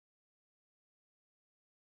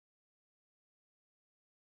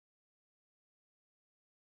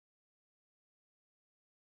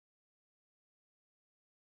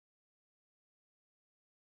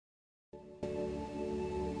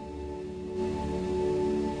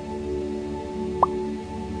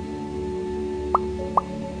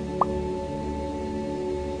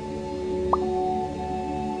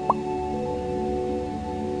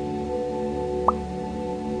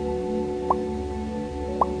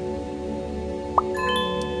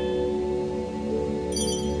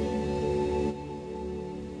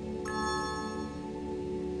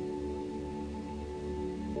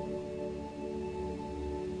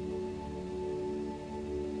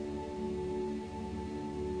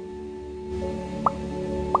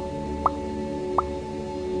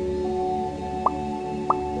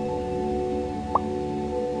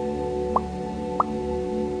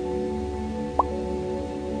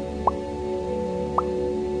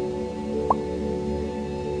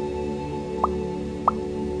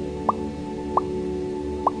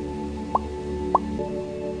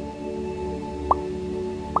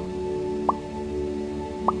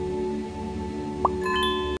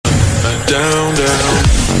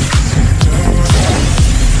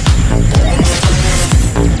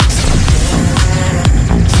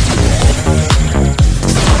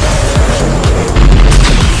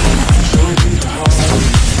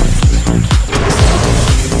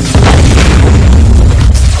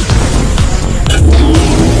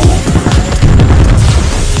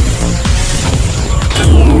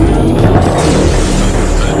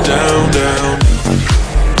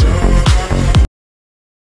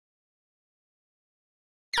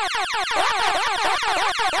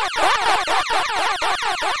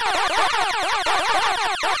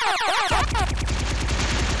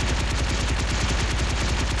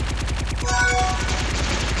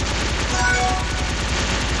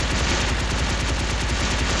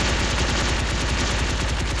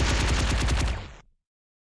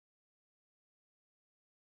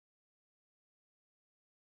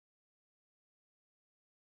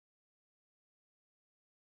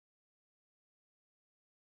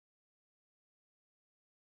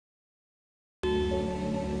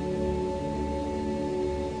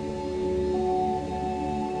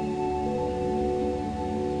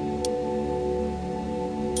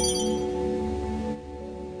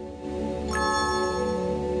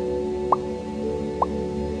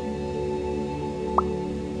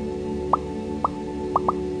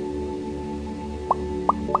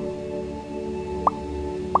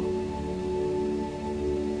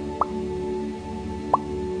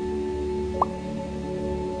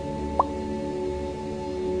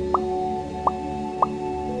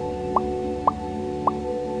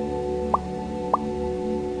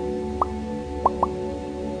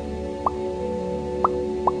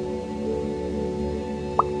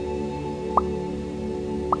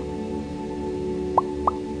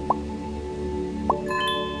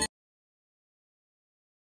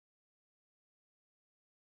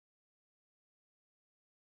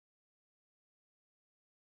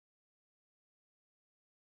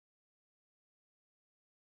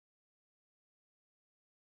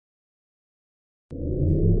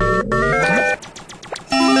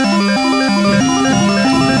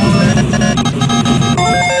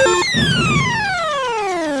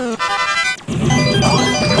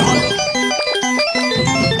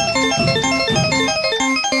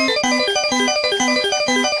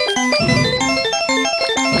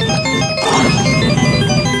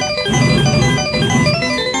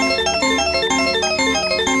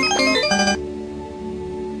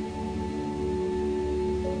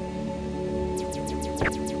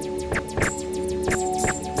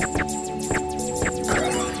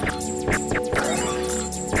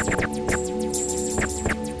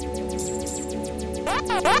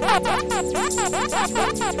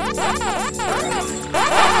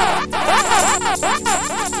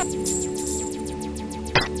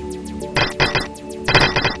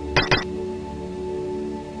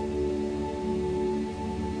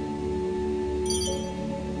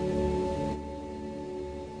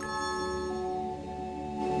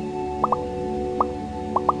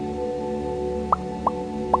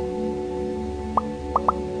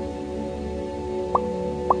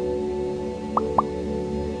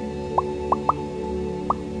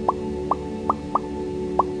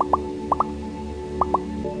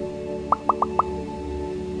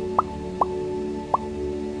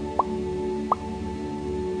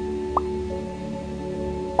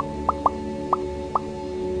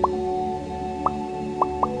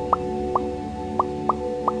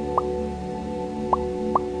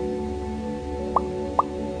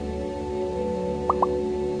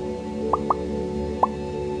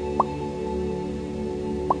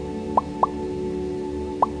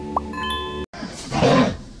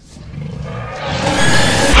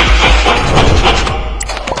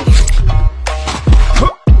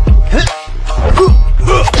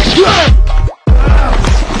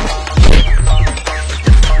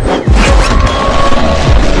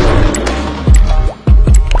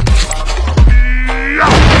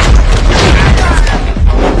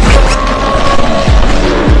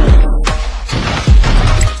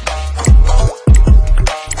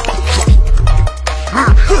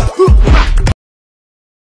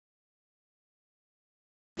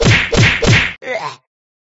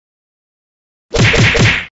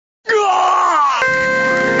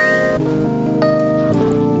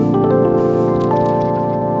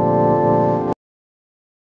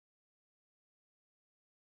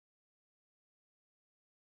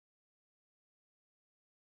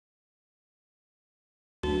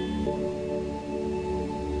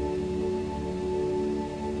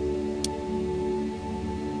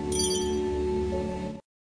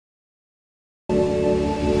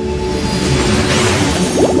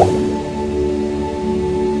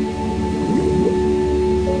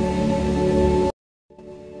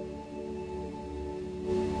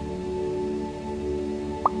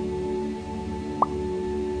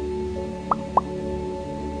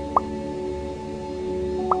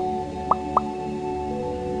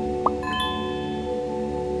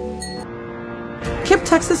KIPP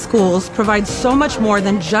Texas schools provide so much more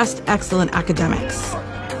than just excellent academics.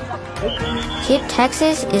 KIPP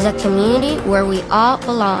Texas is a community where we all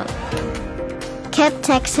belong. KIPP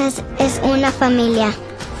Texas es una familia.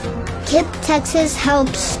 KIPP Texas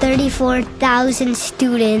helps 34,000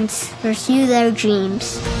 students pursue their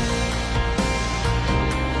dreams.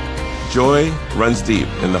 Joy runs deep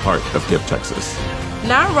in the heart of KIPP Texas.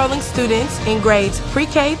 Now enrolling students in grades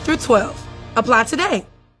pre-K through 12. Apply today.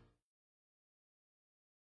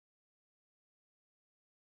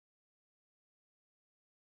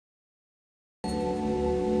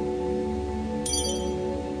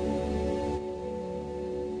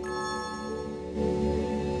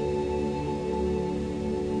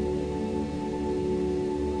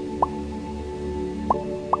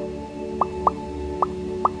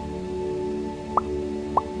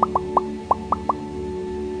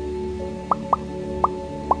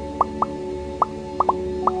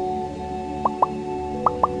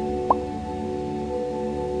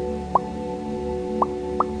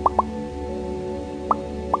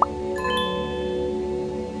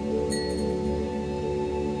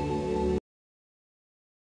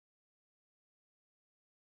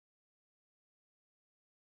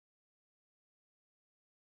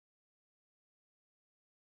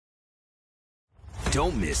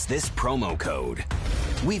 Don't miss this promo code.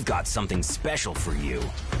 We've got something special for you.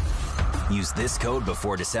 Use this code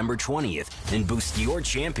before December 20th and boost your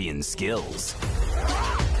champion's skills.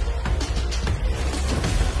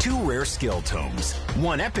 2 rare skill tomes,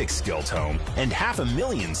 1 epic skill tome, and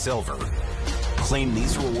 500,000 silver. Claim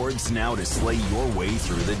these rewards now to slay your way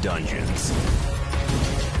through the dungeons.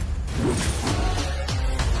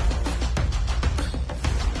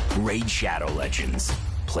 Raid Shadow Legends.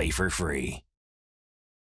 Play for free.